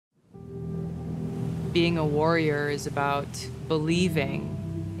Being a warrior is about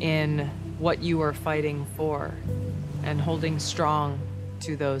believing in what you are fighting for and holding strong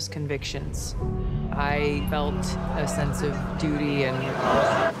to those convictions. I felt a sense of duty, and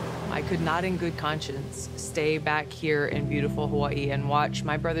I could not in good conscience stay back here in beautiful Hawaii and watch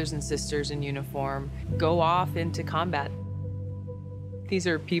my brothers and sisters in uniform go off into combat. These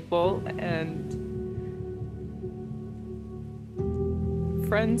are people and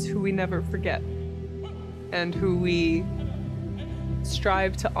friends who we never forget and who we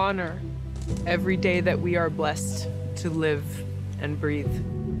strive to honor every day that we are blessed to live and breathe.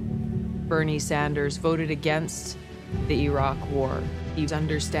 Bernie Sanders voted against the Iraq War. He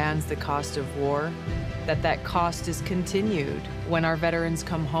understands the cost of war, that cost is continued when our veterans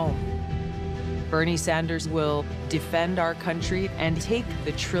come home. Bernie Sanders will defend our country and take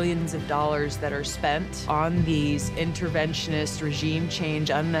the trillions of dollars that are spent on these interventionist, regime change,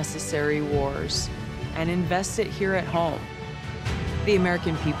 unnecessary wars and invest it here at home. The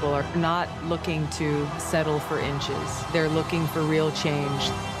American people are not looking to settle for inches. They're looking for real change.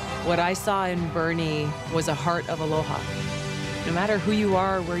 What I saw in Bernie was a heart of aloha. No matter who you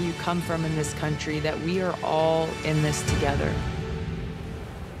are, where you come from in this country, that we are all in this together.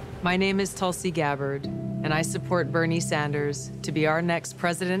 My name is Tulsi Gabbard, and I support Bernie Sanders to be our next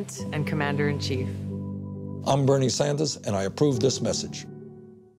president and commander-in-chief. I'm Bernie Sanders, and I approve this message.